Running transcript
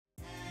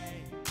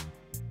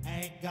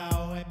ain't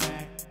going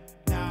back.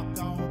 Not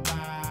gonna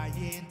buy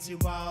into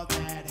all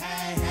that.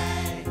 Hey,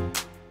 hey,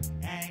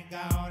 ain't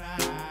gonna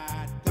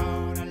hide.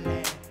 Gonna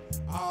let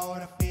all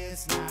the fears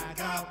slide.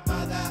 Got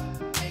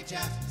mother nature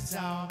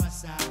on my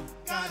side.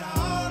 Got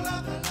all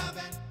of the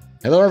loving.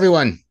 Hello,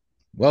 everyone.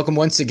 Welcome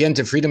once again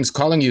to Freedom's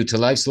Calling You to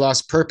Life's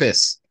Lost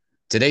Purpose.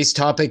 Today's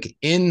topic,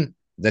 in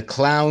the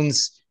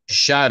clown's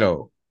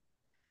shadow.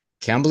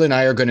 Cambell and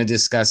I are going to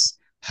discuss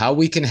how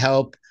we can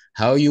help,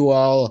 how you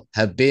all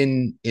have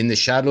been in the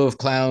shadow of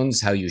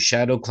clowns, how you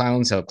shadow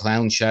clowns, how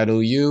clowns shadow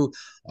you,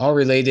 all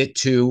related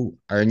to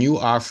our new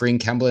offering.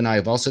 Cambell and I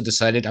have also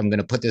decided, I'm going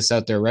to put this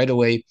out there right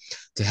away,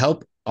 to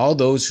help all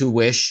those who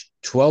wish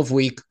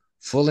 12-week,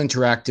 full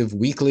interactive,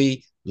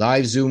 weekly,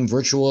 live Zoom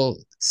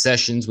virtual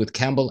sessions with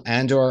Cambell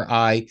and or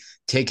I,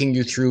 taking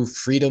you through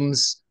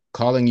Freedom's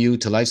Calling You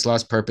to Life's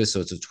Lost Purpose.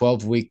 So it's a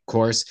 12-week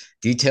course.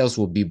 Details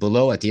will be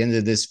below at the end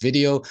of this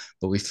video.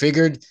 But we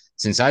figured,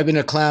 since I've been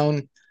a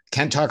clown,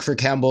 can't talk for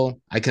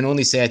Cambell. I can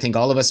only say I think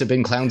all of us have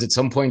been clowns at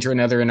some point or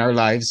another in our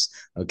lives.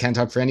 I can't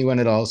talk for anyone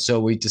at all. So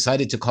we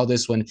decided to call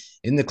this one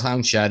In the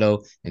Clown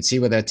Shadow and see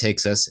where that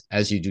takes us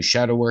as you do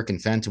shadow work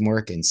and phantom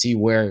work and see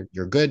where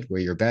you're good,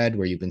 where you're bad,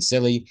 where you've been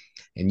silly,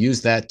 and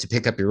use that to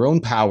pick up your own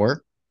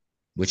power,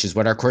 which is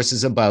what our course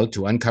is about,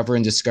 to uncover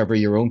and discover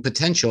your own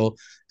potential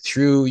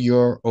through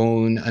your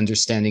own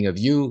understanding of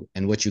you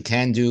and what you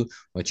can do,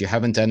 what you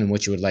haven't done, and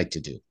what you would like to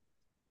do.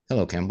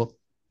 Hello, Cambell.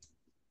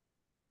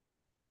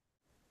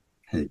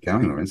 How you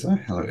going, Lorenzo?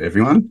 Hello,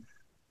 everyone.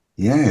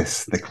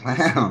 Yes, the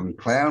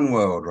clown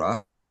world,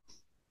 right?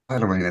 I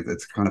mean,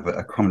 it's kind of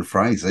a common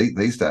phrase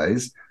these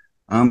days.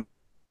 And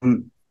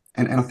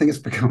I think it's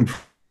become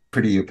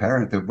pretty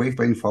apparent that we've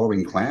been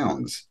following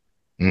clowns.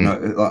 You know,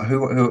 like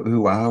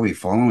who are we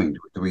following?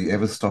 Do we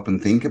ever stop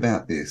and think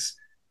about this?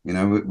 You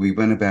know, we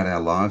went about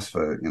our lives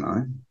for,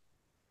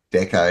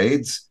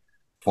 decades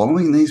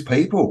following these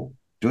people,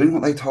 doing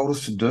what they told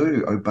us to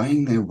do,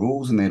 obeying their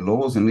rules and their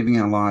laws and living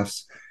our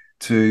lives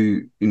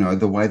to,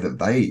 the way that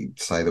they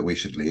say that we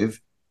should live.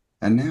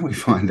 And now we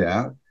find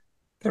out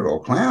they're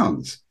all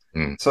clowns.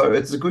 So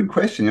it's a good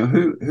question.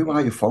 Who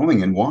are you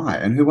following and why?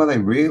 And who are they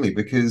really?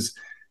 Because,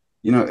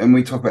 and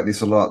we talk about this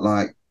a lot,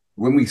 like,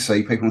 when we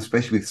see people,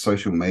 especially with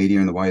social media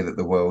and the way that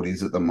the world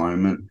is at the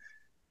moment,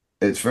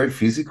 it's very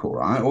physical,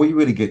 right? All you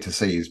really get to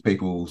see is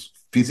people's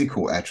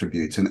physical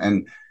attributes.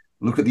 And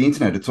look at the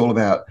internet. It's all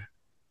about,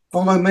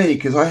 follow me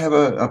because I have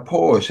a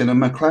Porsche and a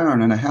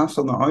McLaren and a house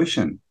on the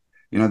ocean.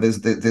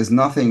 There's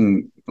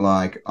nothing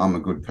like, I'm a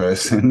good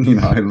person,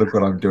 look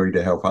what I'm doing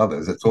to help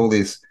others. It's all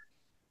this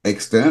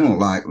external,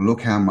 like,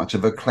 look how much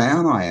of a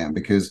clown I am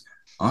because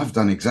I've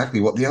done exactly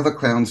what the other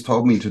clowns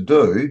told me to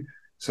do.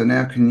 So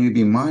now can you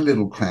be my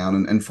little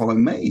clown and follow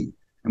me?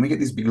 And we get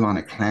this big line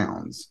of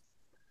clowns.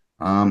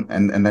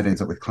 And that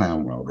ends up with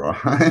Clown World,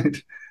 right?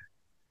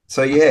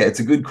 So, yeah, it's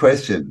a good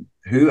question.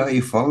 Who are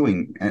you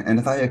following? And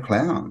are they a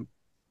clown?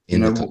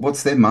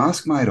 What's their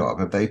mask made of?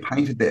 Have they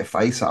painted their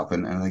face up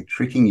and are they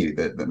tricking you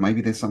that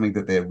maybe there's something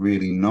that they're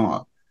really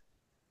not?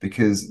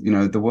 Because,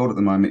 the world at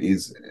the moment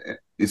is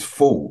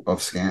full of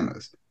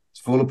scammers.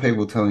 It's full of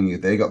people telling you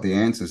they got the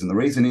answers. And the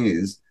reason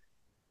is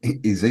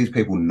these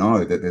people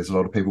know that there's a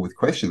lot of people with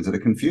questions that are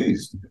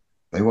confused.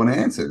 They want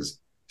answers.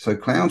 So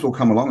clowns will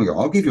come along and go,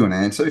 I'll give you an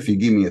answer if you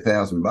give me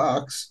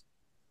 $1,000.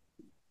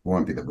 It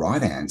won't be the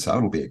right answer.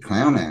 It'll be a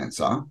clown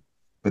answer.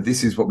 But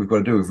this is what we've got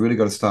to do. We've really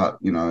got to start,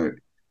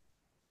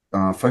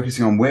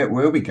 focusing on where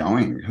are we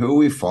going? Who are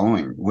we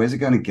following? Where's it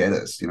going to get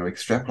us?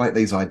 Extrapolate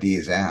these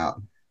ideas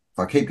out. If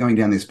I keep going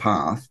down this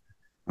path,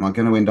 am I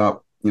going to end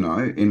up,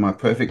 in my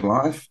perfect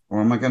life,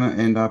 or am I going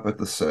to end up at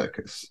the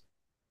circus?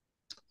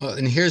 Well,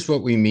 and here's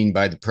what we mean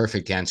by the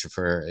perfect answer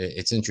for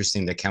it's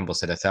interesting that Cambell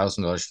said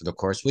 $1,000 for the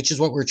course, which is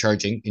what we're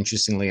charging,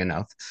 interestingly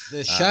enough.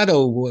 The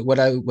shadow, what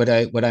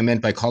I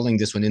meant by calling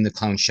this one In the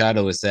Clown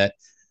Shadow is that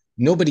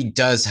nobody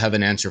does have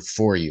an answer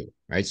for you,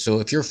 right? So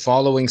if you're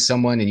following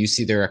someone and you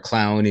see they're a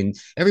clown, and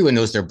everyone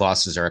knows their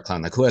bosses are a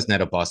clown, like who hasn't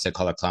had a boss they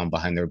call a clown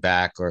behind their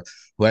back, or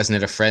who hasn't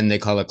had a friend they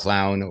call a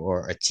clown,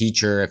 or a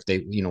teacher if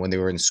they, when they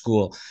were in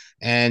school.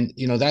 And,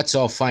 that's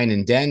all fine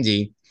and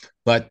dandy.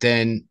 But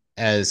then,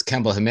 as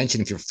Cambell had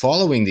mentioned, if you're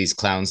following these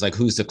clowns, like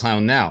who's the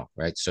clown now,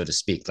 right? So to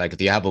speak, like if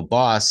you have a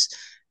boss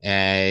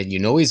and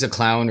he's a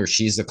clown or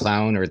she's a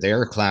clown or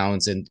they're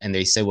clowns and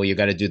they say, well, you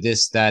got to do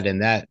this, that,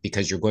 and that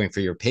because you're going for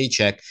your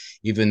paycheck,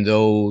 even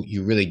though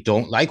you really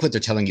don't like what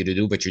they're telling you to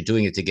do, but you're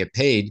doing it to get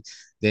paid,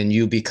 then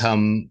you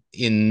become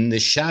in the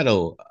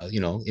shadow,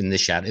 in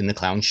the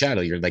clown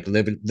shadow. You're like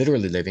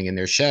literally living in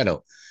their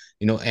shadow,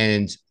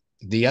 and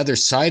the other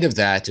side of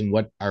that and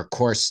what our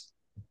course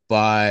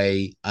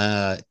by,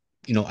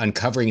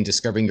 uncovering and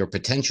discovering your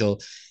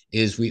potential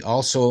is we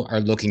also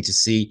are looking to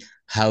see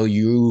how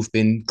you've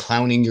been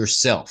clowning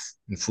yourself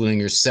and fooling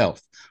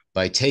yourself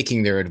by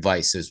taking their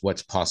advice as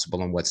what's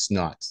possible and what's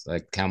not.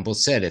 Like Cambell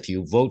said, if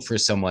you vote for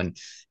someone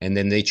and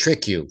then they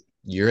trick you,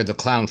 you're the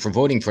clown for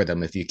voting for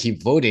them. If you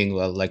keep voting,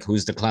 well, like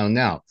who's the clown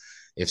now?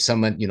 if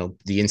someone,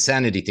 the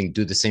insanity thing,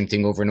 do the same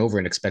thing over and over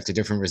and expect a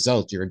different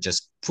result, you're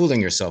just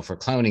fooling yourself or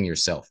clowning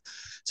yourself.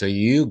 So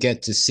you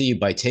get to see,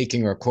 by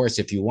taking our course,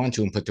 if you want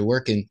to and put the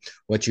work in,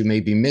 what you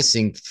may be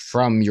missing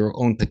from your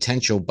own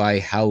potential by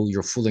how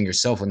you're fooling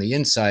yourself on the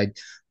inside,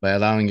 by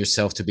allowing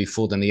yourself to be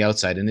fooled on the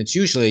outside. And it's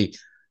usually,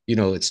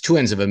 it's two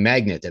ends of a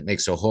magnet that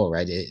makes a whole,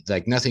 right?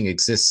 Like nothing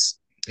exists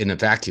in a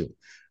vacuum,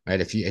 right?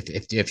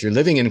 If you're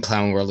living in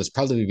clown world, it's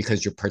probably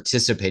because you're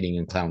participating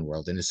in clown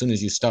world. And as soon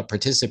as you stop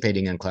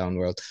participating in clown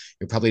world,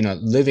 you're probably not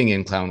living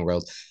in clown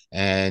world.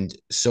 And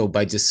so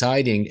by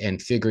deciding and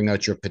figuring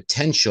out your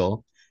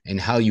potential and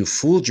how you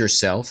fooled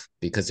yourself,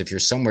 because if you're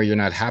somewhere you're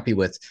not happy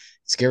with,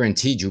 it's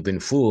guaranteed you've been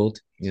fooled,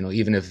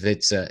 even if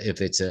it's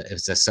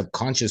a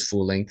subconscious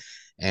fooling.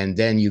 And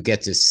then you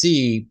get to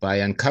see, by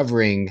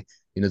uncovering,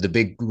 the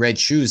big red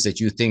shoes that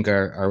you think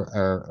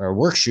are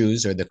work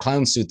shoes, or the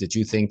clown suit that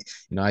you think,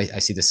 I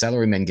see the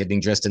salarymen getting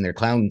dressed in their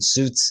clown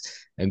suits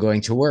and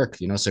going to work,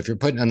 so if you're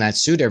putting on that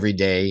suit every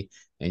day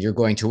and you're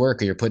going to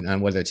work, or you're putting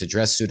on, whether it's a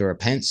dress suit or a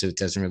pantsuit,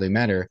 doesn't really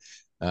matter.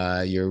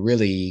 You're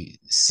really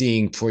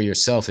seeing for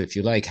yourself, if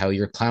you like, how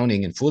you're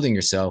clowning and fooling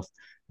yourself,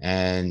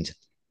 and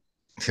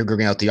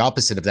figuring out the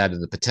opposite of that, of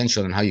the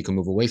potential, and how you can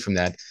move away from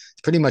that.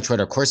 It's pretty much what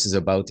our course is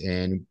about,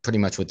 and pretty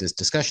much what this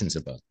discussion is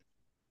about.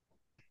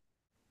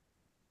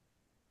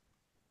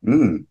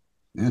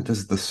 Yeah,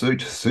 does the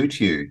suit suit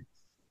you?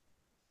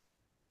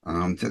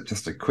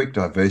 Just a quick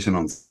diversion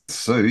on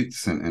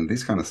suits and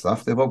this kind of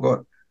stuff. They've all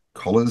got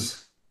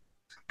collars,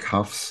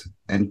 cuffs,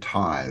 and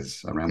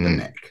ties around the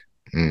neck.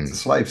 It's a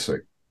slave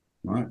suit,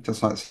 right?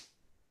 Just like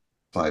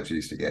slaves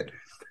used to get.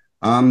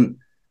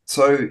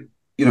 So,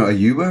 are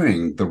you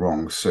wearing the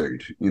wrong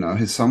suit?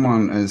 Has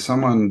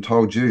someone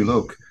told you,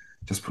 look,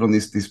 just put on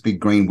this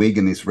big green wig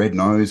and this red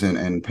nose,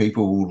 and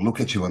people will look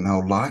at you and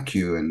they'll like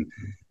you? And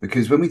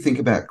because when we think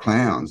about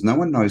clowns, no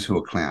one knows who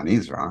a clown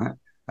is, right?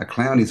 A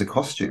clown is a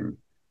costume.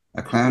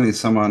 A clown is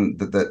someone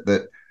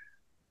that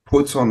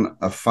puts on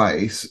a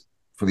face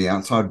for the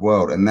outside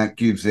world, and that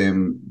gives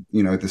them,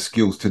 the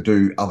skills to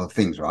do other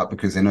things, right?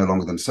 Because they're no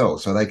longer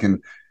themselves. So they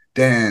can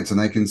dance and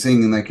they can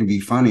sing and they can be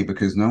funny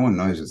because no one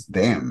knows it's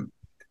them.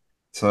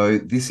 So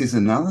this is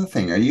another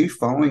thing. Are you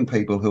following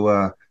people who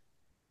are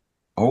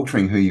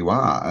altering who you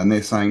are, and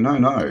they're saying,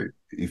 no,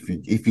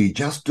 if you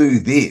just do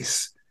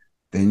this,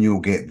 then you'll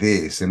get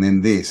this, and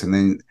then this, and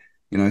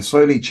then,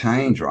 slowly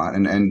change, right?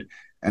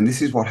 And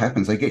this is what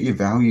happens. They get your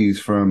values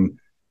from,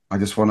 I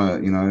just want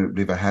to,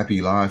 live a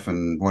happy life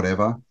and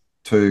whatever,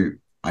 to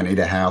I need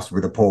a house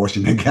with a Porsche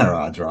in the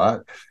garage,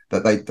 right?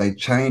 That they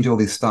change all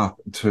this stuff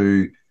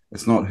to,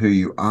 it's not who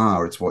you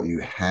are, it's what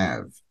you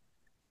have.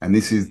 And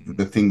this is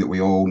the thing that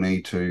we all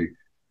need to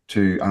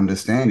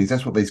understand, is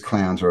that's what these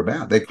clowns are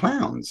about. They're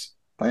clowns.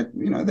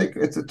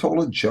 It's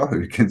all a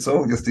joke. It's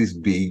all just this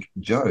big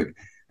joke.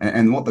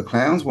 And what the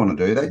clowns want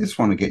to do, they just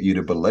want to get you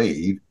to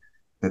believe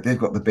that they've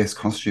got the best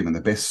costume and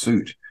the best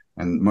suit,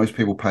 and most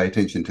people pay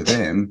attention to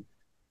them,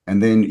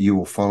 and then you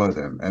will follow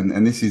them.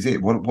 And this is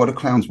it. What do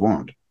clowns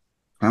want?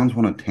 Clowns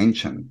want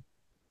attention.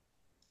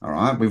 All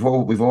right. We've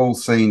all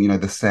seen,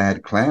 the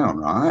sad clown,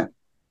 right?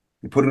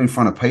 You put them in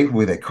front of people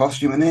with their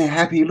costume and they're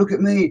happy. Look at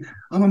me.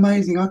 I'm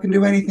amazing. I can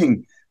do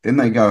anything. Then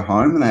they go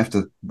home and they have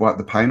to wipe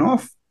the paint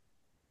off.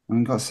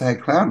 And got a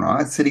sad clown,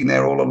 right? Sitting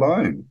there all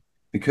alone.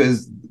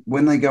 Because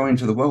when they go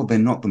into the world, they're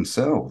not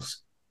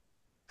themselves.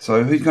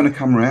 So who's going to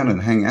come around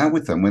and hang out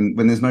with them when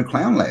there's no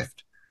clown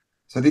left?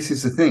 So this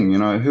is the thing,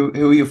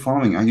 who are you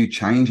following? Are you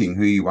changing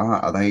who you are?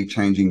 Are they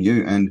changing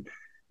you? And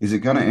is it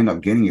going to end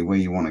up getting you where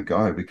you want to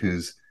go?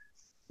 Because,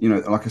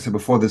 like I said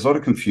before, there's a lot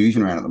of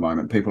confusion around at the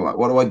moment. People are like,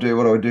 what do I do?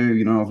 What do I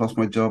do? I've lost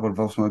my job. I've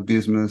lost my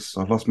business.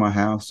 I've lost my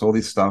house, all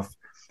this stuff.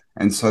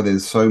 And so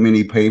there's so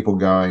many people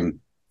going,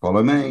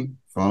 follow me.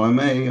 Follow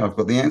me. I've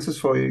got the answers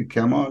for you.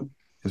 Come on.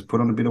 Just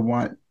put on a bit of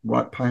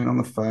white paint on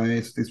the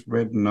face, this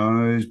red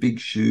nose, big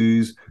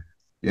shoes.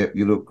 Yep,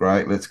 you look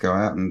great. Let's go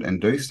out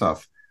and do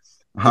stuff.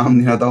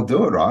 They'll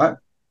do it, right?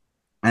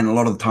 And a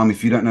lot of the time,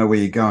 if you don't know where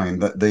you're going,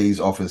 that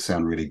these offers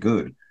sound really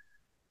good.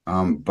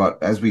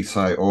 But as we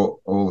say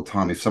all the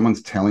time, if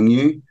someone's telling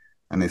you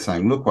and they're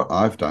saying, look what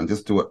I've done,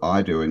 just do what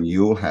I do and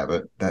you'll have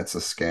it, that's a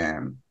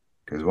scam.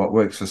 Because what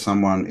works for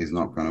someone is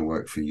not going to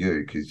work for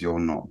you, because you're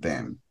not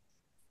them.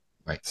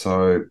 Right.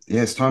 So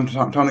yeah, it's time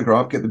to grow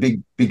up, get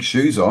the big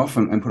shoes off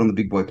and put on the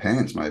big boy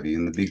pants, maybe,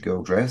 and the big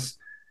girl dress,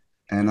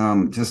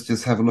 and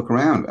just have a look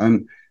around.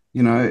 And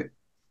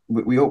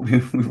we've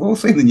all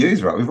seen the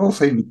news, right? We've all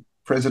seen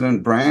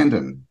President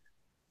Brandon,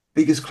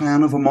 biggest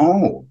clown of them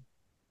all,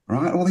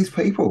 right? All these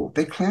people,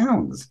 they're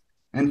clowns,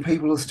 and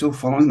people are still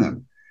following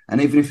them. And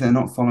even if they're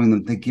not following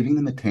them, they're giving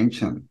them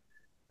attention.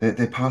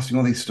 They're passing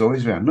all these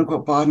stories around. Look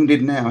what Biden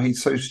did now.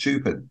 He's so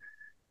stupid.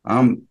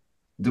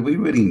 Do we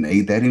really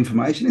need that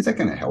information? Is that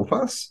going to help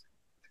us? Is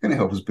it going to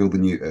help us build a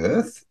new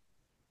Earth?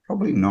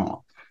 Probably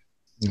not.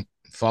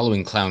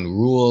 Following clown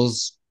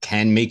rules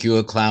can make you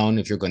a clown.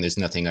 If you're going, there's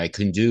nothing I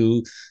can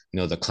do.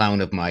 The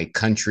clown of my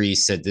country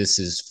said this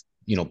is,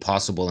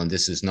 possible and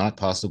this is not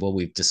possible.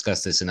 We've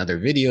discussed this in other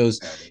videos.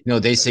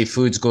 They say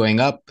food's going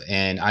up,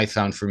 and I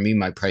found for me,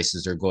 my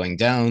prices are going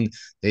down.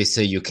 They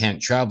say you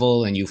can't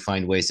travel, and you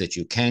find ways that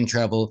you can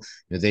travel.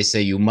 They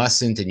say you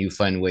mustn't, and you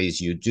find ways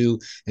you do.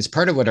 It's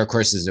part of what our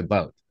course is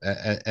about.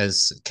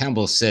 As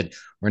Cambell said,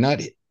 we're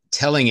not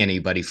telling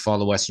anybody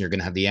follow us and you're going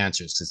to have the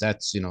answers, because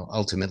that's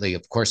ultimately,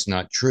 of course,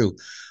 not true.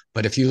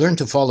 But if you learn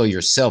to follow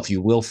yourself,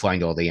 you will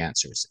find all the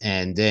answers.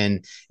 And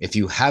then if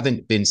you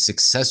haven't been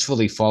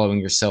successfully following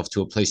yourself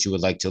to a place you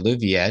would like to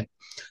live yet,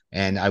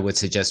 and I would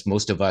suggest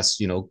most of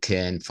us,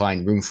 can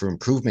find room for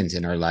improvement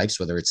in our lives,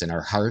 whether it's in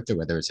our heart or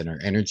whether it's in our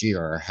energy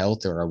or our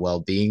health or our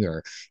well-being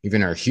or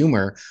even our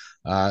humor,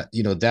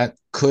 that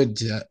could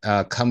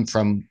come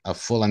from a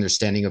full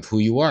understanding of who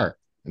you are.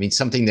 I mean,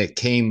 something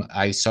that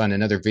I saw in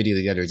another video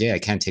the other day, I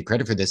can't take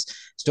credit for this,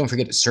 is don't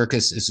forget a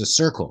circus is a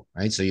circle,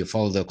 right? So you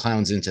follow the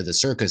clowns into the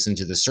circus,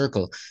 into the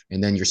circle,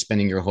 and then you're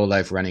spending your whole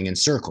life running in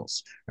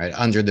circles, right?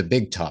 Under the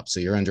big top.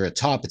 So you're under a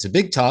top. It's a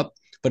big top,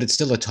 but it's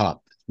still a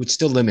top, which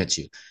still limits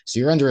you.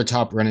 So you're under a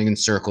top running in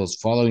circles,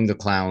 following the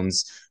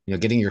clowns,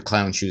 getting your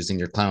clown shoes and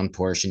your clown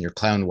Porsche and your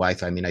clown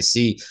wife. I mean, I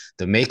see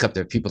the makeup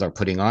that people are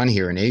putting on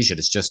here in Asia.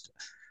 It's just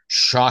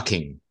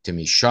shocking to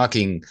me.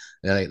 Shocking.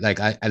 Like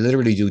I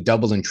literally do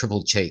double and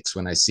triple takes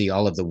when I see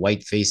all of the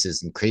white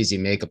faces and crazy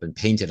makeup and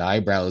painted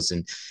eyebrows.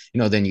 And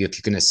then if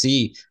you're going to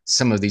see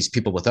some of these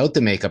people without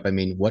the makeup, I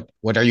mean,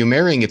 what are you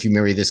marrying if you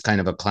marry this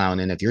kind of a clown?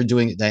 And if you're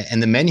doing that,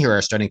 and the men here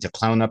are starting to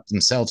clown up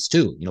themselves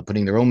too,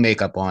 putting their own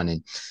makeup on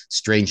and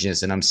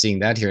strangeness. And I'm seeing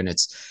that here, and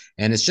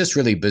it's just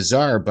really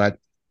bizarre. But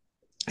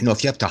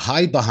if you have to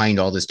hide behind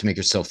all this to make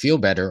yourself feel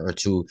better, or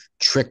to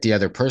trick the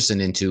other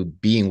person into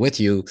being with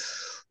you,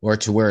 or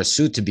to wear a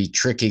suit to be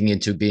tricking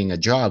into being a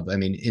job. I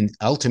mean,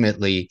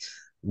 ultimately,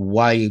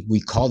 why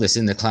we call this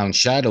in the clown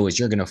shadow is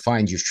you're going to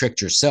find you've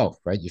tricked yourself,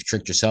 right? You've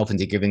tricked yourself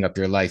into giving up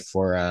your life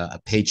for a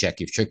paycheck.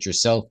 You've tricked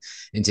yourself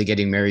into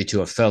getting married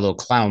to a fellow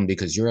clown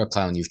because you're a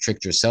clown. You've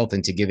tricked yourself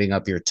into giving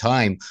up your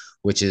time,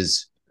 which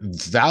is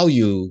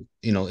value.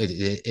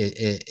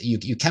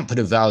 You can't put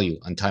a value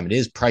on time. It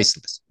is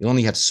priceless. You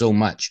only have so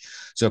much.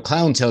 So a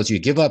clown tells you,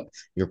 give up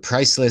your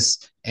priceless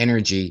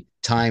energy,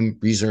 time,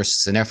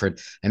 resources, and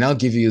effort, and I'll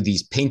give you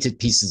these painted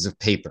pieces of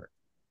paper,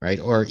 right?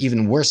 Or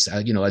even worse,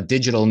 a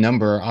digital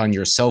number on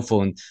your cell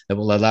phone that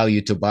will allow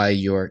you to buy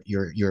your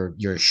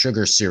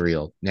sugar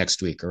cereal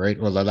next week, all right?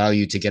 Or will allow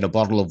you to get a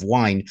bottle of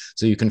wine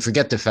so you can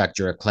forget the fact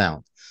you're a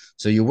clown.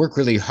 So you work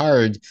really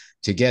hard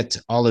to get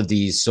all of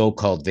these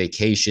so-called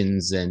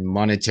vacations and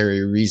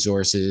monetary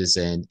resources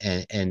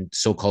and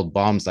so-called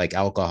bombs like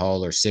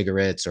alcohol or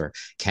cigarettes or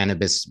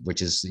cannabis,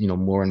 which is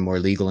more and more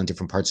legal in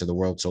different parts of the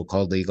world,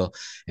 so-called legal.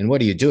 And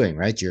what are you doing,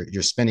 right?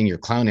 You're spending your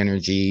clown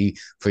energy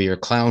for your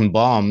clown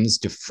bombs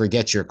to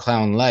forget your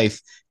clown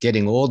life,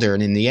 getting older,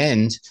 and in the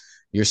end,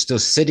 you're still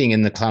sitting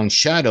in the clown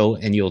shadow,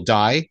 and you'll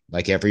die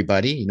like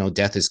everybody.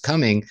 Death is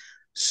coming.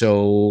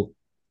 So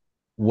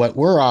what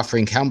we're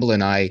offering, Cambell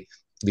and I,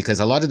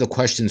 because a lot of the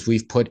questions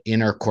we've put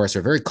in our course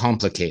are very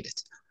complicated,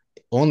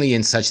 only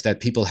in such that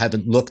people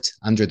haven't looked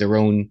under their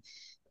own,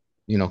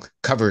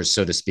 covers,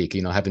 so to speak,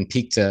 haven't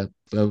peeked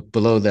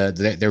below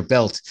their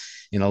belt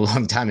in a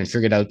long time and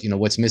figured out,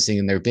 what's missing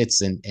in their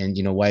bits and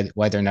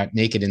why they're not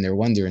naked in their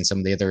wonder, and some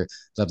of the other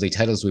lovely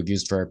titles we've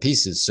used for our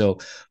pieces. So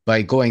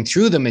by going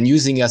through them and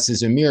using us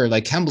as a mirror,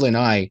 like Cambell and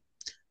I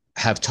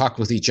have talked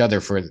with each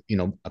other for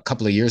a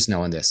couple of years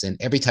now on this, and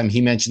every time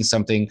he mentions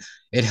something,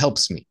 it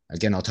helps me.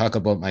 Again, I'll talk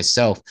about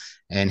myself,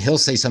 and he'll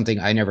say something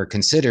I never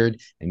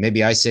considered, and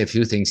maybe I say a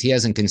few things he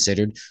hasn't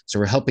considered. So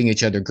we're helping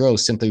each other grow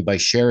simply by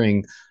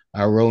sharing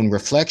our own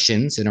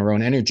reflections and our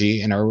own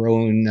energy and our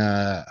own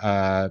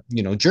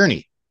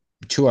journey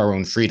to our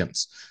own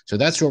freedoms. So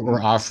that's what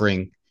we're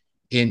offering.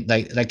 In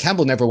like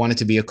Cambell never wanted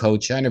to be a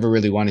coach. I never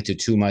really wanted to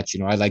too much.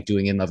 I like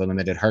doing in love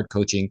unlimited heart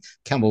coaching.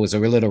 Cambell was a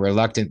little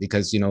reluctant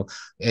because,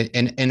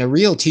 and a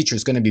real teacher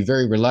is going to be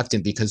very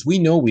reluctant because we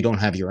know we don't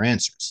have your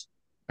answers,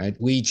 right?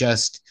 We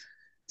just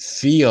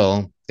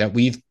feel that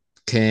we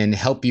can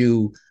help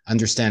you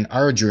understand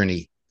our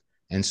journey.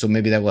 And so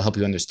maybe that will help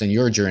you understand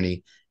your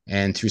journey,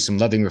 and through some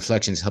loving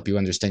reflections, help you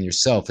understand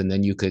yourself. And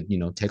then you could,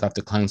 take off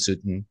the clown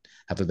suit and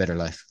have a better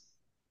life.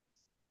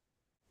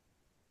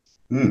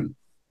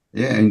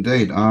 Yeah,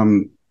 indeed.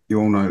 You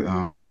all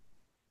know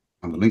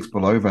the links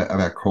below of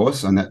our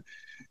course, and that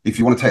if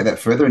you want to take that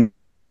further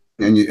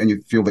and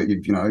you feel that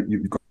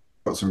you've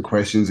got some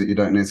questions that you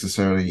don't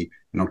necessarily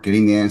not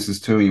getting the answers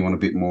to, and you want a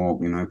bit more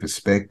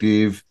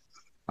perspective,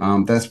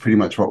 that's pretty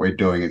much what we're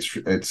doing.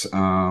 It's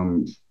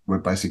we're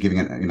basically giving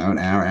it an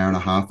hour and a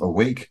half a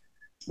week,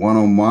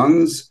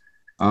 one-on-ones.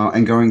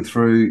 And going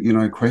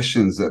through,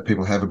 questions that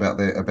people have about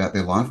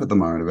their life at the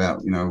moment,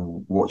 about,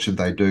 what should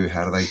they do?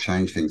 How do they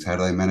change things? How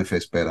do they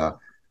manifest better?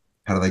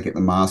 How do they get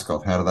the mask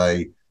off? How do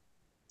they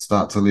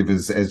start to live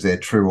as their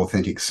true,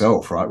 authentic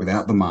self, right?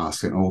 Without the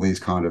mask and all these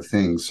kind of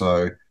things.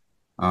 So,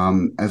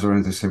 as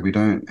Lorenzo said, we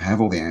don't have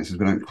all the answers.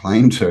 We don't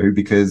claim to,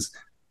 because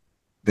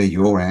they're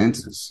your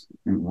answers.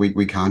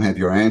 We can't have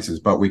your answers,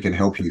 but we can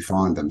help you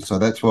find them. So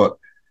that's what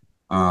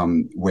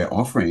we're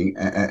offering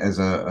as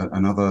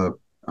another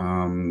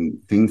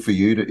thing for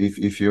you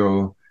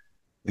to,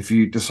 if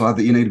you decide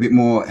that you need a bit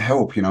more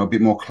help, a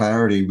bit more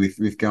clarity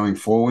with going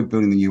forward,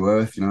 building the new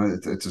earth.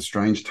 It's a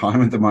strange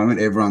time at the moment.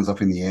 Everyone's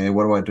up in the air.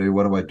 What do I do?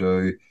 What do I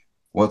do?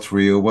 What's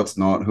real? What's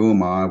not? Who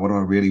am I? What do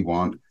I really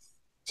want?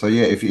 So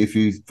yeah, if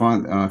you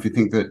find if you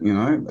think that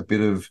a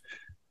bit of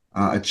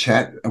a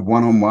chat, a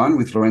one-on-one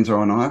with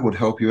Lorenzo and I would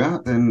help you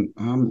out, then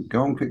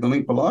go and click the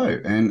link below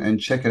and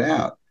check it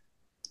out.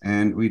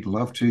 And we'd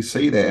love to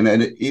see that. And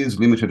it is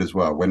limited as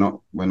well.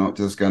 We're not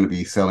just going to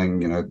be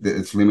selling,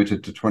 it's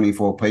limited to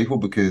 24 people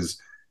because,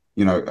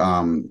 we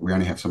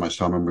only have so much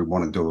time and we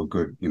want to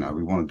do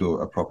we want to do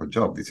a proper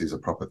job. This is a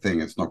proper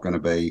thing. It's not going to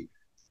be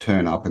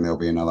turn up and there'll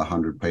be another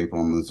 100 people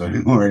on the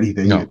Zoom or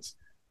anything. No. It's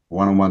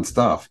one-on-one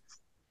stuff.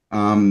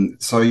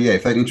 So yeah,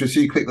 if that interests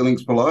you, click the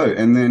links below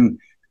and then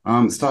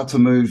start to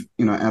move,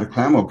 out of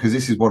Clamor, because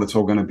this is what it's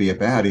all going to be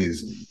about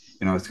is,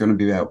 it's going to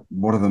be about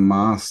what are the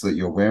masks that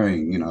you're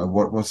wearing,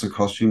 what's the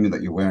costume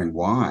that you're wearing,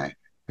 why,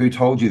 who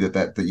told you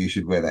that you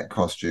should wear that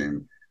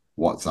costume,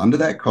 what's under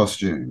that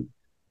costume,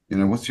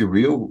 what's your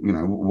real,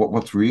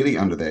 what's really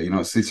under there,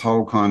 it's this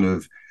whole kind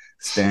of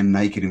stand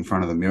naked in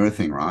front of the mirror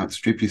thing, right?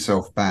 Strip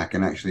yourself back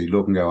and actually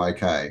look and go,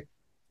 okay.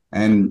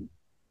 And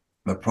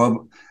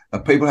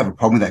people have a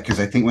problem with that because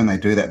they think when they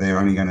do that, they're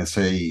only going to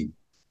see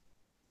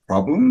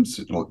problems,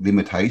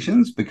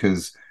 limitations,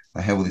 because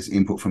they have all this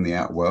input from the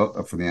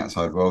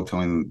outside world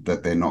telling them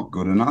that they're not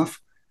good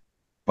enough.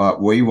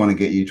 But we want to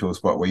get you to a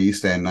spot where you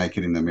stand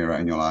naked in the mirror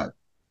and you're like,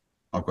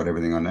 I've got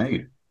everything I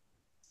need.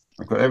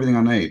 I've got everything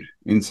I need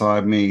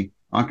inside me.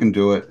 I can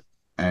do it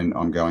and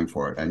I'm going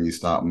for it. And you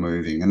start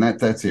moving. And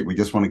that's it. We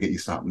just want to get you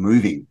start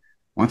moving.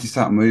 Once you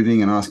start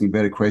moving and asking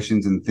better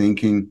questions and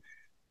thinking,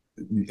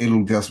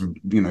 it'll just,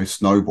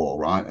 snowball,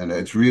 right? And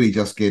it's really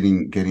just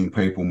getting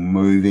people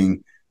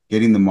moving,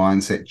 getting the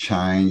mindset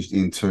changed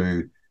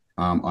into,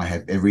 I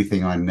have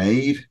everything I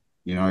need.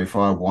 If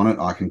I want it,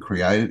 I can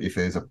create it. If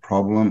there's a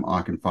problem,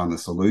 I can find the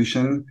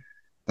solution.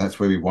 That's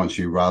where we want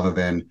you, rather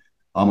than,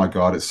 oh my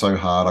God, it's so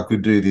hard. I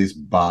could do this,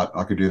 but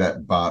I could do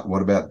that. But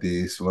what about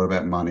this? What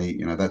about money?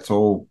 That's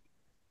all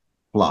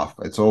fluff.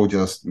 It's all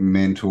just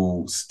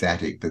mental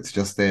static. That's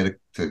just there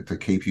to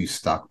keep you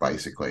stuck,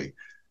 basically.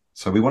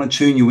 So we want to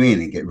tune you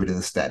in and get rid of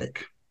the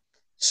static.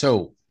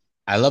 So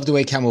I love the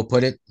way Cambell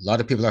put it. A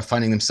lot of people are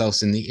finding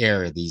themselves in the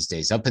air these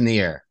days, up in the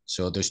air.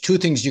 So there's two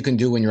things you can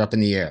do when you're up in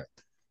the air.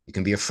 You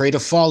can be afraid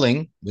of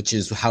falling, which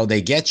is how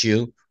they get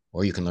you,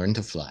 or you can learn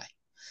to fly.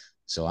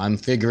 So I'm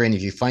figuring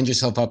if you find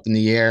yourself up in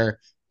the air,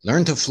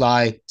 learn to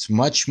fly. It's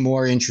much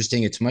more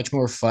interesting. It's much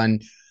more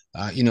fun.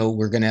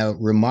 We're going to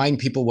remind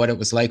people what it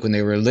was like when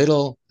they were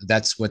little.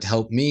 That's what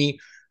helped me.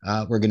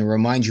 We're going to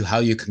remind you how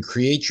you can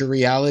create your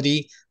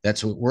reality.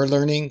 That's what we're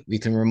learning. We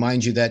can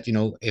remind you that,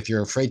 if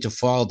you're afraid to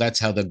fall, that's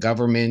how the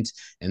government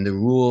and the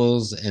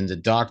rules and the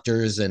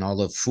doctors and all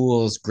the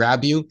fools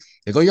grab you.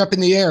 They go, you're up in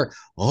the air.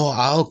 Oh,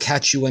 I'll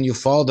catch you when you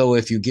fall, though,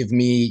 if you give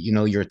me,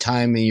 your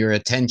time and your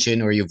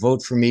attention, or you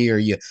vote for me, or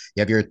you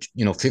have your,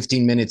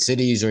 15-minute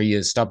cities, or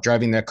you stop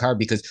driving that car,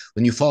 because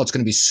when you fall, it's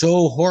going to be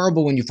so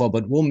horrible when you fall,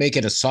 but we'll make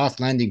it a soft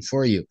landing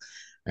for you.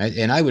 Right.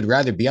 And I would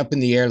rather be up in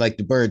the air like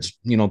the birds,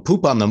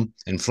 poop on them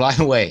and fly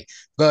away.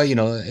 Well,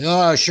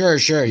 oh, sure.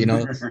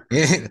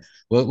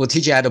 We'll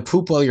teach you how to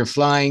poop while you're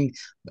flying.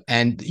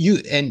 And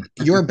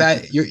your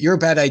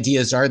bad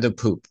ideas are the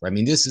poop. I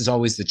mean, this is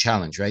always the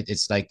challenge, right?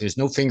 It's like there's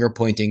no finger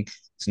pointing.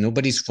 It's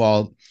nobody's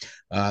fault.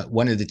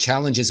 One of the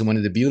challenges and one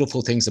of the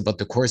beautiful things about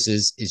the course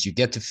is you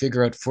get to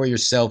figure out for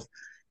yourself,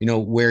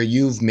 where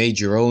you've made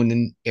your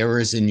own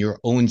errors in your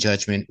own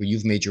judgment, where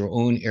you've made your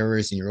own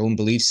errors in your own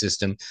belief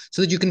system,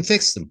 so that you can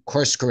fix them,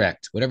 course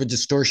correct. Whatever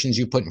distortions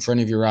you put in front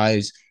of your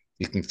eyes,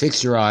 you can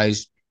fix your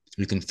eyes,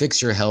 you can fix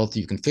your health,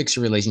 you can fix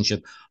your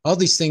relationship. All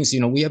these things,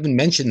 we haven't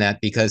mentioned that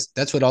because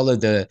that's what all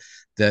of the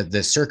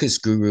circus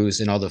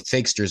gurus and all the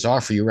fakesters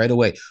offer you right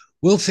away.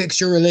 We'll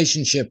fix your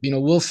relationship,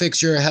 we'll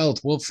fix your health,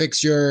 we'll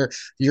fix your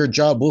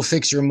job, we'll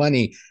fix your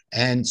money.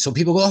 And so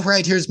people go, oh,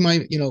 right, here's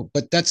my,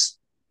 but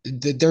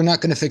they're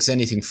not going to fix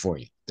anything for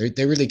you.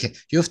 They really can't.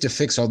 You have to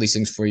fix all these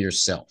things for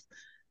yourself.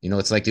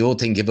 It's like the old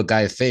thing, give a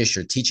guy a fish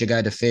or teach a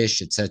guy to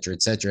fish, et cetera,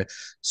 et cetera.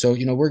 So,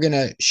 we're going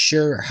to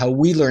share how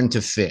we learn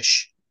to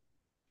fish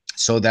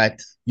so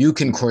that you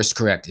can course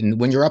correct. And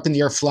when you're up in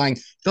the air flying,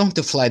 you don't have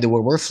to fly the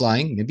way we're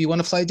flying. Maybe you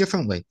want to fly a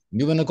different way.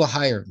 Maybe you want to go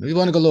higher. Maybe you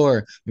want to go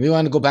lower. Maybe you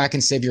want to go back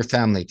and save your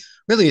family.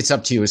 Really, it's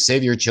up to you.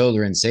 Save your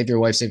children, save your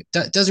wife. It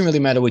doesn't really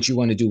matter what you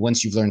want to do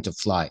once you've learned to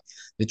fly.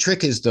 The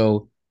trick is,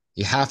 though,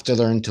 you have to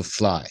learn to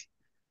fly,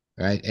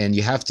 right? And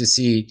you have to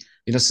see,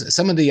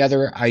 some of the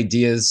other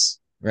ideas,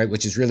 right,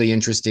 which is really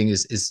interesting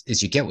is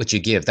you get what you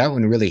give. That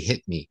one really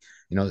hit me,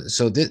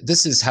 so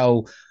this is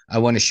how I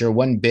want to share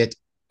one bit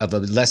of a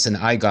lesson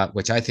I got,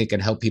 which I think can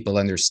help people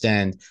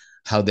understand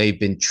how they've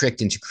been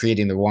tricked into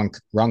creating the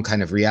wrong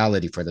kind of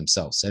reality for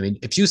themselves. I mean,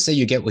 if you say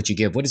you get what you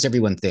give, what does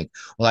everyone think?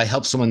 Well, I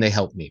help someone, they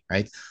help me,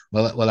 right?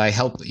 Well, I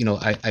help,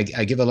 I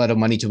give a lot of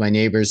money to my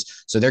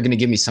neighbors, so they're going to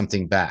give me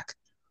something back.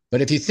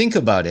 But if you think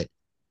about it,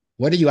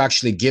 what are you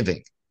actually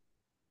giving?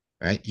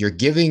 right? You're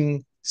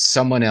giving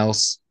someone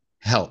else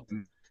help.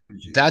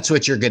 That's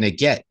what you're going to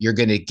get. You're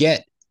going to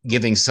get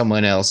giving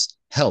someone else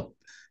help.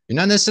 You're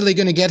not necessarily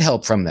going to get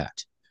help from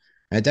that.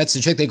 Right? That's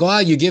the trick. They go, oh,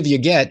 you give, you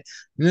get.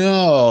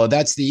 No,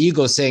 that's the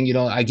ego saying,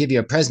 I give you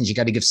a present, you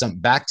got to give something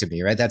back to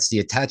me, right? That's the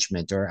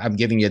attachment. Or I'm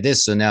giving you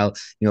this, so now,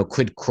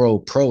 quid pro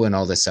pro and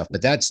all this stuff.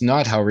 But that's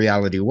not how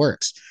reality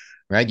works,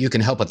 right? You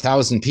can help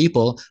 1,000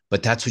 people,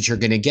 but that's what you're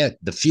going to get,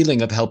 the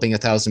feeling of helping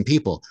 1,000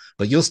 people.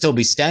 But you'll still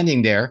be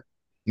standing there,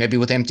 maybe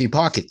with empty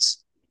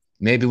pockets,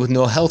 maybe with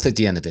no health at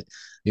the end of it.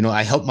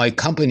 I helped my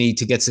company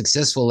to get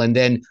successful, and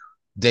then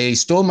they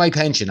stole my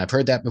pension. I've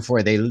heard that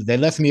before. They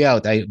left me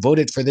out. I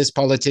voted for this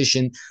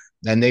politician,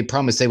 and they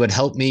promised they would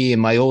help me in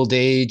my old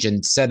age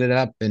and set it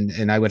up,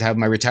 and I would have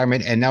my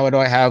retirement. And now what do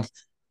I have?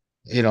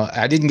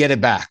 I didn't get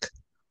it back.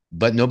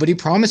 But nobody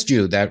promised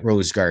you that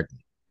rose garden,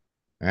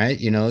 right?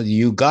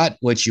 You got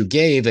what you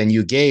gave, and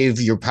you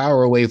gave your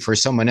power away for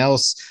someone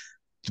else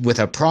with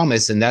a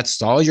promise, and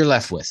that's all you're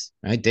left with,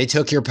 right? They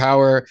took your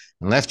power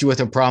and left you with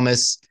a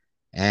promise.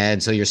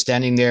 And so you're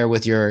standing there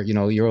with your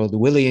old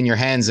willy in your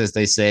hands, as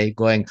they say,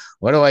 going,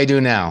 what do I do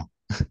now?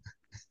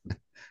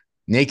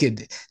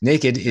 naked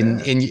in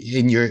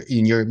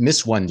your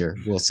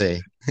miswonder, we'll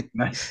say.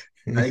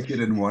 Naked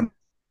and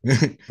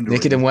wondering.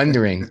 Naked and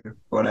wondering.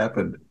 What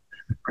happened?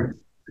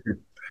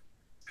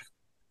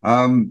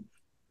 I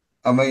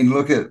mean,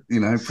 look at,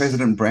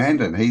 President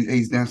Brandon.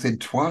 He's now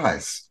said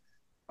twice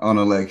on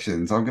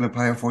elections, I'm going to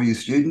pay off all your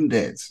student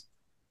debts.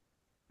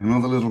 And all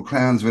the little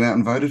clowns went out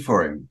and voted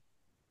for him.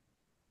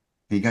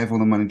 He gave all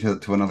the money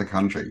to another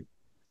country.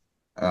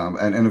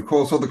 And of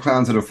course, all the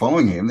clowns that are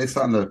following him, they're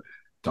starting to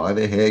dye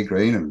their hair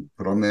green and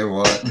put on their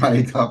white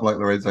makeup, like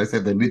Lorenzo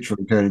said. They're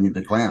literally turning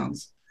into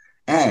clowns.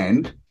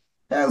 And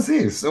how's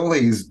this? All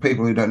these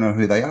people who don't know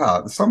who they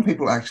are, some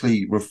people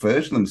actually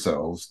refer to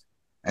themselves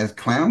as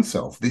clown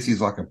self. This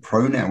is like a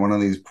pronoun, one of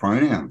these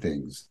pronoun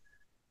things.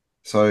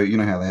 So you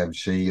know how they have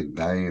she and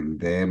they and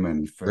them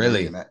and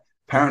really and that.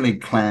 Apparently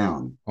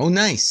clown. Oh,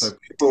 nice. So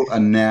people are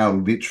now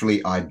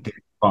literally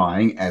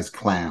identifying as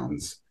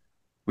clowns,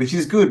 which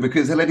is good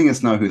because they're letting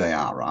us know who they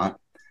are, right?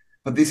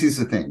 But this is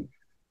the thing.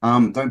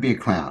 Don't be a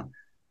clown.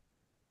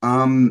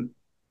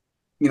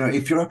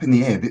 If you're up in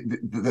the air,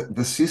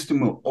 the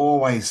system will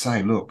always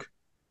say, look,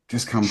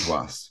 just come to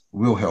us.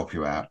 We'll help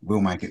you out.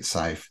 We'll make it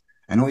safe.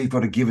 And all you've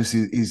got to give us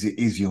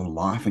is your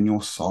life and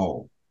your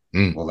soul.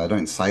 Well, they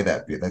don't say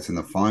that bit. That's in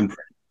the fine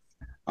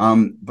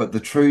print. But the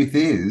truth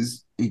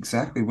is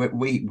exactly what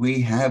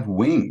we have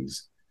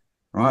wings,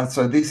 right?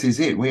 So this is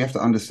it. We have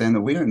to understand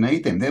that we don't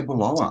need them. They're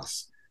below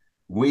us.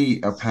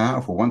 We are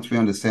powerful. Once we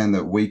understand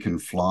that we can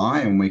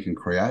fly and we can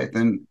create,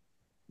 then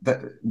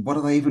what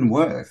are they even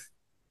worth?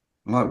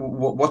 Like,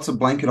 what's a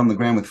blanket on the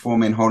ground with 4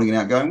 men holding it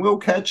out going, we'll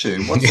catch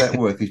you? What's that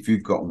worth if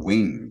you've got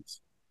wings,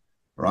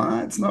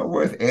 right? It's not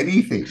worth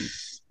anything.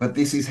 But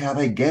this is how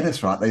they get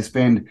us, right? They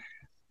spend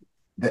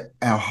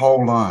our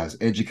whole lives,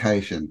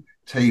 education,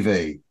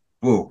 TV,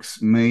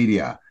 books,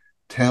 media,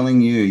 telling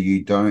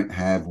you don't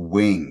have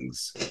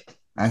wings.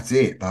 That's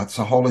it. That's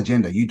the whole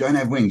agenda. You don't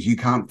have wings. You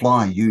can't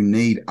fly. You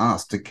need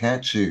us to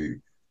catch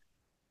you.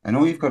 And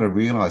all you've got to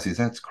realize is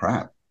that's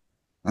crap.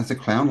 That's a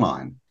clown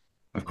line.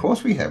 Of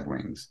course we have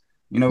wings.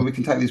 We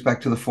can take this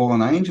back to the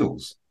fallen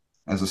angels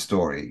as a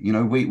story.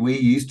 We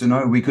used to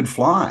know we could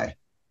fly.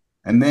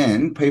 And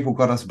then people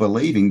got us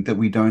believing that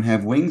we don't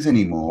have wings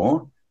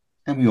anymore.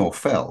 And we all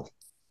fell,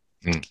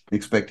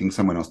 expecting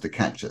someone else to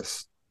catch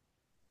us.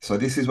 So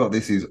this is what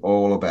this is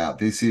all about.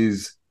 This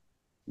is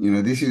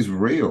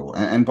real.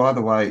 And by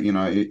the way,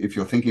 if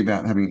you're thinking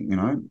about having,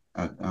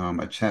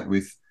 a chat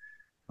with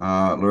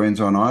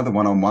Lorenzo and I, the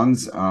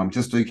one-on-ones,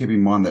 just do keep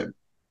in mind that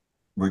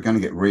we're going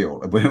to get real.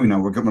 We're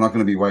not going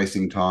to be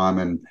wasting time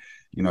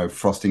and,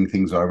 frosting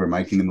things over and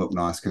making them look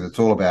nice, because it's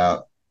all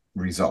about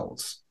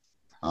results.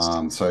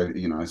 So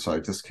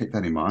just keep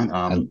that in mind.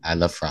 I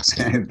love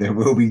frosting. There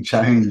will be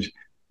change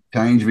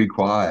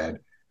required.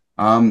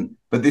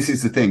 But this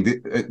is the thing.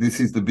 This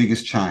is the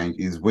biggest change,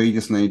 is we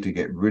just need to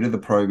get rid of the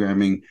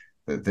programming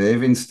that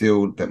they've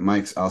instilled that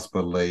makes us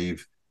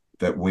believe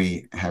that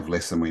we have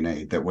less than we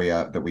need, that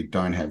we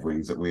don't have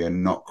wings, that we are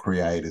not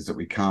creators, that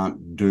we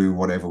can't do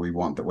whatever we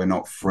want, that we're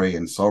not free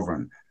and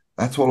sovereign.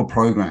 That's all a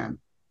program.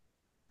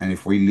 And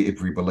if we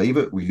believe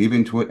it, we live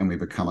into it and we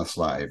become a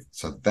slave.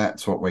 So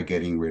that's what we're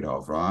getting rid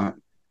of, right?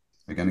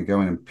 We're going to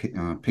go in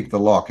and pick the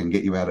lock and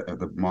get you out of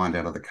the mind,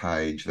 out of the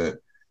cage that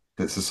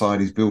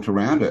society's built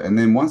around it. And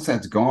then once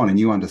that's gone and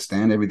you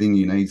understand everything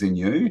you need's in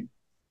you,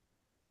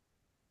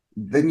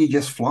 then you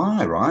just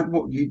fly, right?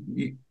 Well,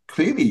 you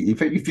clearly,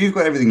 if you've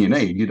got everything you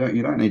need, you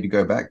don't need to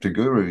go back to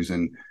gurus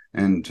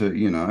and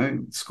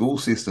to school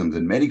systems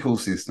and medical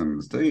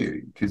systems, do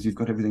you? Because you've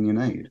got everything you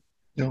need.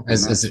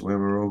 That's where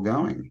we're all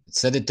going. It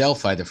said at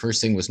Delphi, the first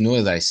thing was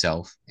know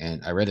thyself.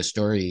 And I read a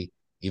story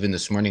even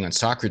this morning on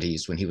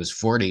Socrates when he was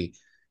 40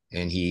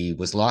 and he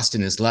was lost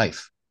in his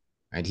life.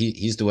 Right?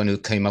 He's the one who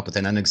came up with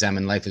an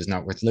unexamined life is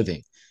not worth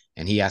living.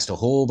 And he asked a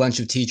whole bunch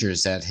of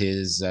teachers at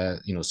his,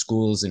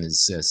 schools in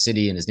his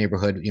city and his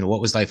neighborhood,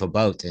 what was life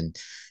about? And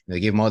they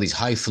gave him all these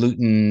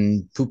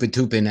highfalutin,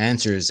 poopin'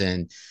 answers.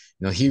 And,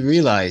 he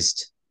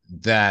realized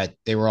that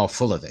they were all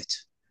full of it.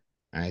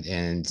 Right.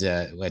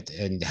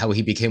 And how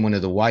he became one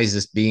of the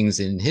wisest beings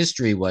in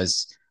history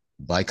was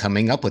by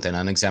coming up with an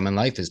unexamined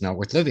life is not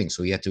worth living.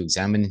 So he had to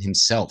examine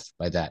himself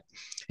by that.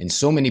 And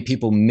so many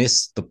people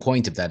miss the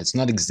point of that. It's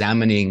not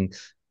examining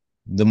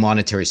the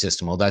monetary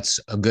system. Oh, that's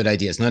a good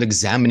idea. It's not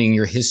examining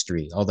your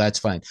history. Oh, that's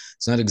fine.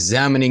 It's not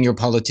examining your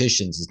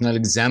politicians. It's not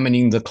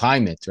examining the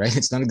climate, right?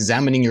 It's not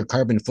examining your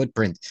carbon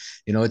footprint.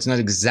 It's not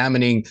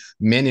examining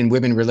men and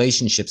women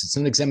relationships. It's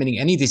not examining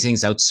any of these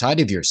things outside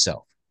of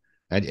yourself.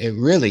 Right? It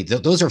really,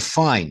 those are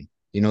fine.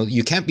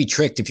 You can't be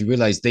tricked if you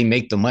realize they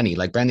make the money.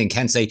 Like Brandon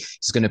can't say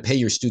he's going to pay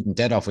your student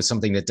debt off with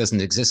something that doesn't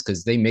exist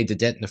because they made the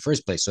debt in the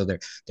first place. So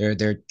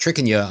they're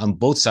tricking you on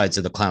both sides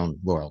of the clown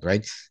world,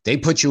 right? They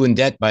put you in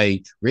debt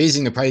by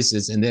raising the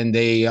prices, and then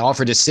they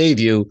offer to save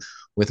you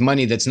with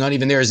money that's not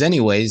even theirs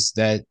anyways,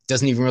 that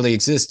doesn't even really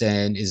exist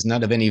and is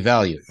not of any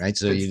value, right?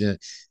 So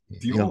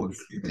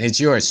it's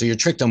yours. So you're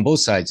tricked on both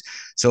sides.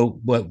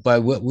 So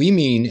what we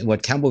mean,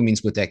 what Campbell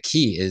means with that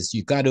key is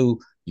you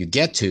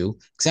get to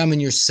examine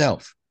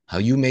yourself, how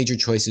you made your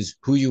choices,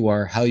 who you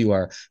are, how you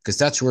are, because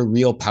that's where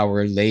real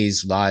power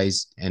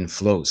lies and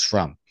flows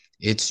from.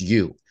 It's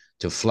you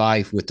to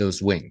fly with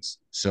those wings.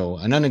 So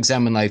an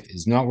unexamined life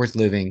is not worth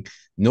living.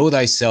 Know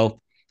thyself.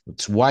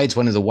 It's why it's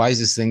one of the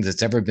wisest things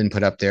that's ever been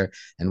put up there.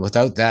 And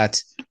without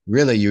that,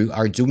 really, you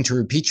are doomed to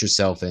repeat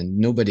yourself. And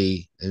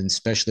nobody, and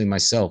especially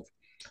myself,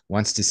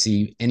 wants to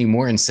see any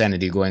more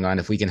insanity going on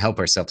if we can help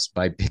ourselves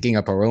by picking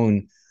up our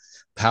own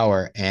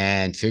power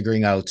and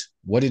figuring out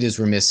what it is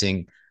we're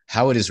missing,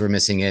 how it is we're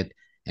missing it,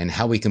 and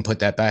how we can put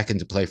that back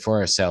into play for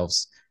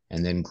ourselves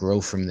and then grow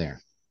from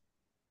there.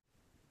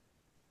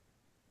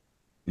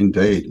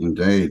 Indeed.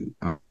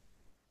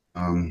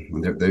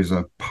 There's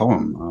a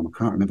poem. I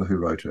can't remember who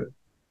wrote it.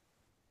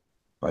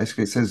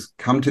 Basically, it says,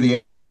 "Come to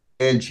the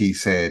edge," he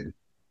said.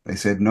 They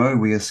said, "No,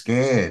 we are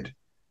scared."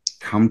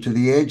 "Come to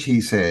the edge,"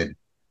 he said.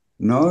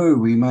 "No,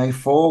 we may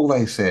fall,"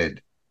 they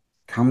said.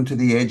 "Come to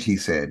the edge," he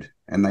said.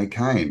 And they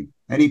came,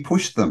 and he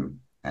pushed them,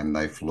 and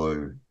they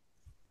flew.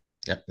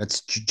 Yeah, that's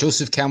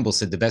Joseph Campbell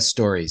said the best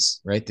stories,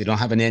 right? They don't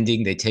have an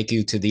ending. They take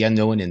you to the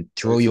unknown and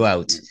throw you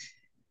out.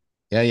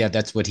 Yeah,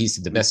 that's what he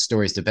said. The best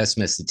stories, the best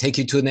myths, they take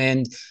you to an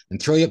end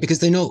and throw you up because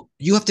they know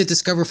you have to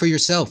discover for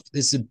yourself.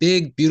 This is a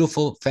big,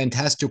 beautiful,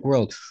 fantastic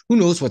world. Who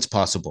knows what's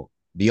possible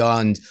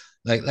beyond?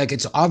 Like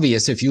it's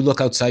obvious if you look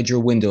outside your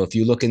window, if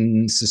you look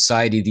in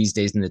society these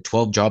days and the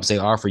 12 jobs they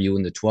offer you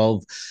and the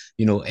 12,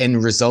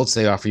 end results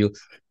they offer you,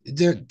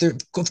 there,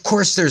 of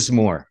course there's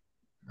more.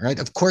 Right?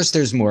 Of course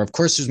there's more. Of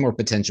course there's more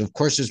potential. Of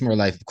course there's more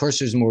life. Of course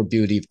there's more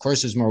beauty. Of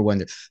course there's more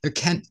wonder. There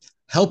can't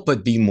help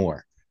but be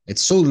more.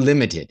 It's so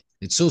limited.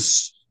 It's so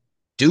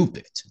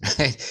stupid.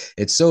 Right?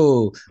 It's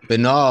so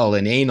banal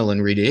and anal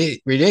and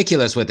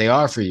ridiculous what they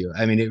offer you.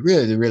 I mean, it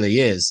really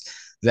is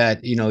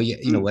that,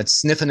 let's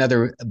sniff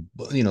another,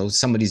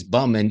 somebody's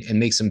bum and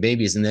make some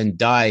babies and then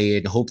die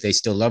and hope they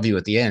still love you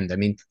at the end. I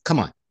mean, come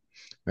on.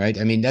 Right.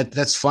 I mean,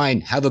 that's fine.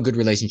 Have a good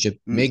relationship,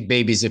 make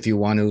babies if you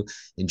want to,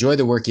 enjoy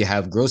the work you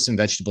have, grow some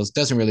vegetables.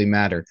 Doesn't really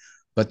matter.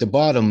 But the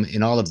bottom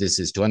in all of this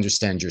is to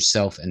understand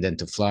yourself and then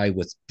to fly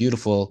with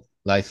beautiful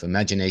life,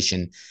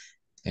 imagination,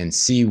 and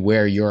see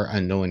where your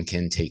unknown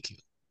can take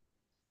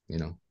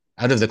you,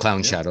 out of the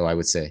clown shadow, I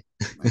would say.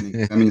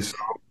 Examine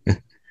yourself.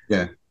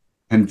 Yeah.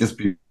 And just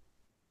be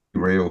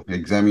real.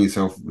 Examine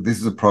yourself. This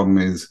is a problem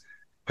is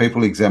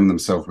people examine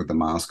themselves with the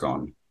mask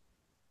on.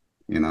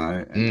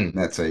 And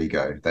that's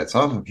ego. That's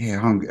but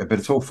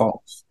it's all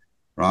false,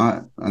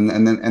 right? And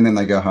then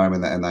they go home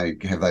and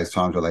they have those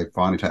times where they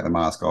finally take the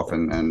mask off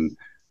and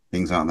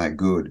things aren't that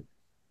good.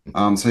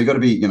 So you got to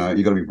be, you got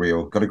to be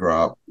real. Got to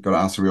grow up. Got to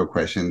ask the real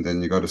questions,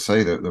 and you got to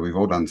see that we've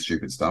all done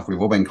stupid stuff.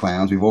 We've all been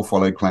clowns. We've all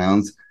followed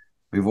clowns.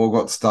 We've all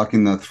got stuck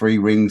in the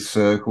 3-ring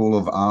circle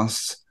of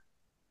us.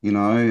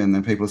 And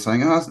then people are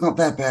saying, "Oh, it's not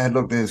that bad.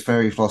 Look, there's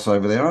fairy floss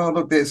over there. Oh,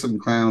 look, there's some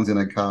clowns in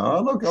a car.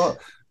 Oh, look,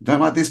 don't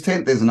like this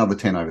tent. There's another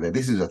tent over there.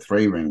 This is a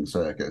 3-ring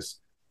circus.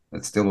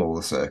 It's still all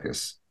the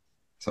circus."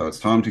 So it's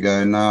time to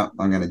go, "Nah,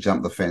 I'm going to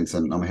jump the fence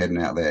and I'm heading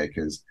out there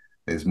because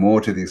there's more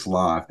to this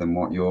life than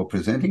what you're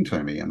presenting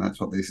to me." And that's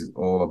what this is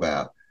all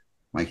about,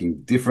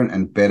 making different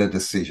and better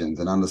decisions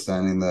and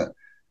understanding that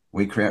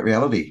we create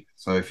reality.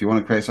 So if you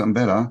want to create something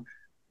better,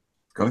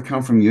 it's got to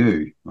come from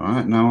you,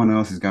 right? No one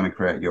else is going to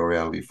create your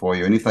reality for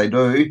you. And if they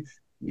do,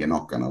 you're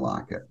not going to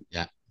like it.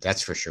 Yeah,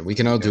 that's for sure. We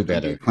can all do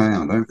better.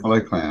 Clown, don't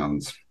follow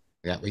clowns.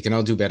 Yeah, we can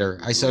all do better.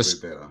 I saw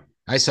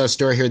a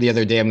store here the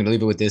other day. I'm going to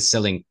leave it with this,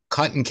 selling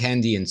cotton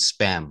candy and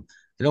Spam.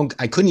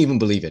 I couldn't even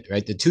believe it,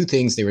 right? The two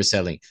things they were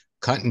selling,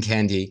 cotton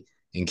candy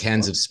and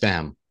cans of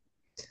Spam.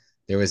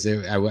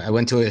 I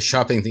went to a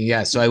shopping thing.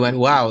 Yeah. So I went,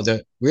 wow,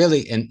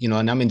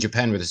 and I'm in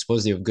Japan where they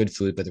supposedly have good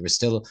food, but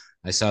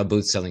I saw a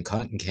booth selling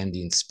cotton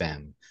candy and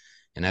Spam.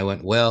 And I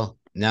went, well,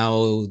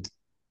 now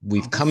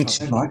we've come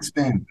to, I like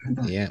Spam.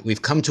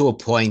 we've come to a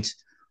point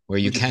where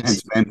you Which can't. is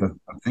expensive,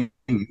 I think.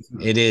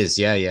 It is,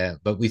 yeah, yeah.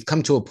 But we've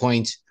come to a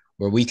point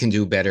where we can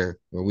do better,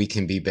 where we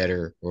can be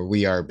better, where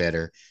we are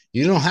better.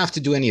 You don't have to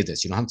do any of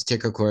this. You don't have to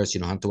take a course. You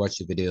don't have to watch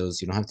the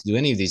videos. You don't have to do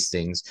any of these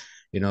things,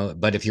 you know.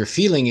 But if you're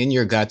feeling in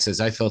your guts, as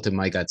I felt in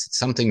my guts, that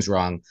something's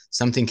wrong,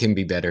 something can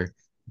be better,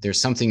 there's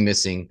something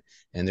missing,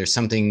 and there's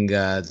something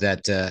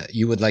that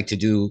you would like to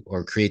do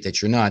or create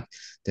that you're not,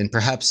 then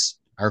perhaps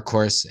our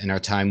course and our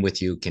time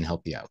with you can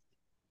help you out.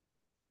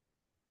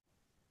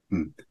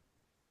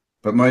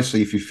 But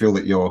mostly if you feel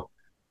that you're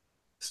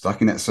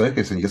stuck in that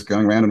circus and you're just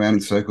going round and round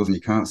in circles and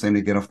you can't seem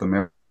to get off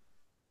the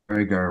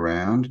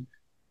merry-go-round,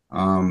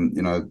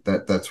 you know,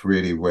 that's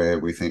really where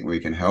we think we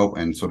can help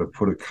and sort of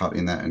put a cut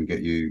in that and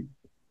get you,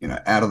 you know,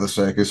 out of the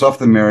circus, off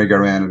the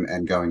merry-go-round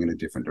and going in a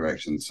different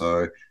direction.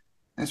 So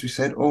as we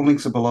said, all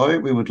links are below.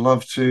 We would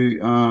love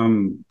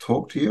to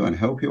talk to you and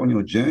help you on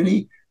your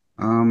journey.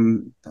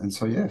 And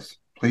so, yes,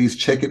 please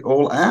check it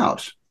all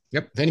out.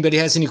 Yep. If anybody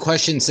has any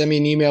questions, send me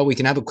an email. We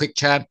can have a quick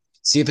chat,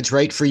 see if it's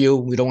right for you.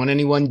 We don't want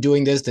anyone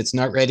doing this that's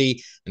not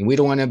ready. And we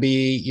don't want to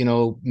be, you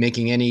know,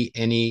 making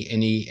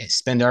any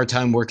spend our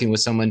time working with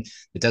someone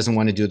that doesn't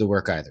want to do the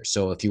work either.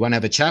 So if you want to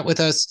have a chat with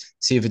us,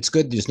 see if it's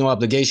good, there's no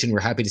obligation. We're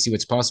happy to see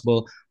what's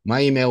possible.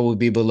 My email will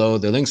be below.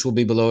 The links will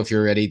be below if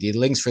you're ready. The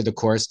links for the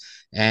course.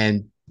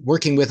 And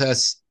working with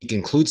us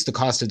includes the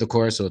cost of the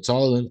course. So it's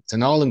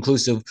an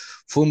all-inclusive,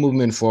 full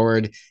movement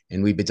forward.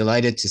 And we'd be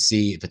delighted to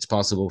see if it's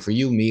possible for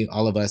you, me,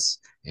 all of us.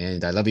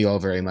 And I love you all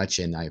very much.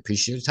 And I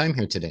appreciate your time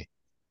here today.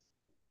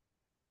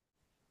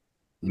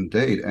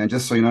 Indeed. And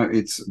just so you know,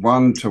 it's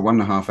 1 to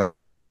 1.5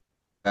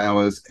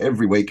 hours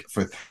every week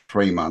for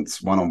 3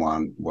 months,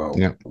 one-on-one, well,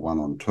 yeah.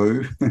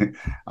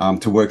 1-on-2,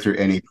 to work through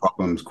any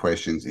problems,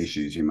 questions,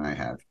 issues you may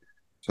have.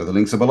 So the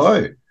links are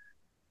below.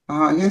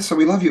 Yeah, so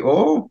we love you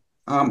all.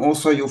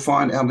 Also, you'll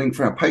find our link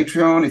for our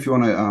Patreon if you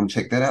want to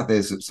check that out.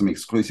 There's some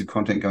exclusive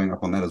content going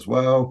up on that as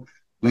well.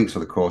 Links for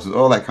the courses,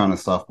 all that kind of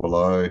stuff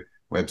below,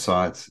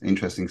 websites,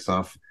 interesting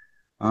stuff.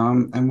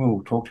 And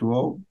we'll talk to you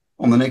all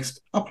on the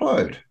next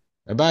upload.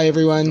 Bye-bye,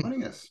 everyone. Thanks for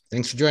joining us.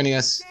 Thanks for joining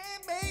us.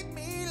 Can't make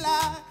me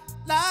lie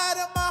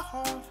to my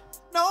heart.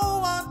 No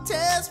one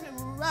tells me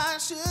where I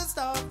should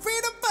start.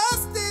 Freedom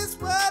first is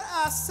what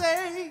I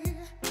say.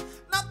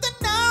 Nothing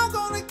now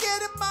gonna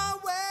get in my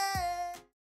way.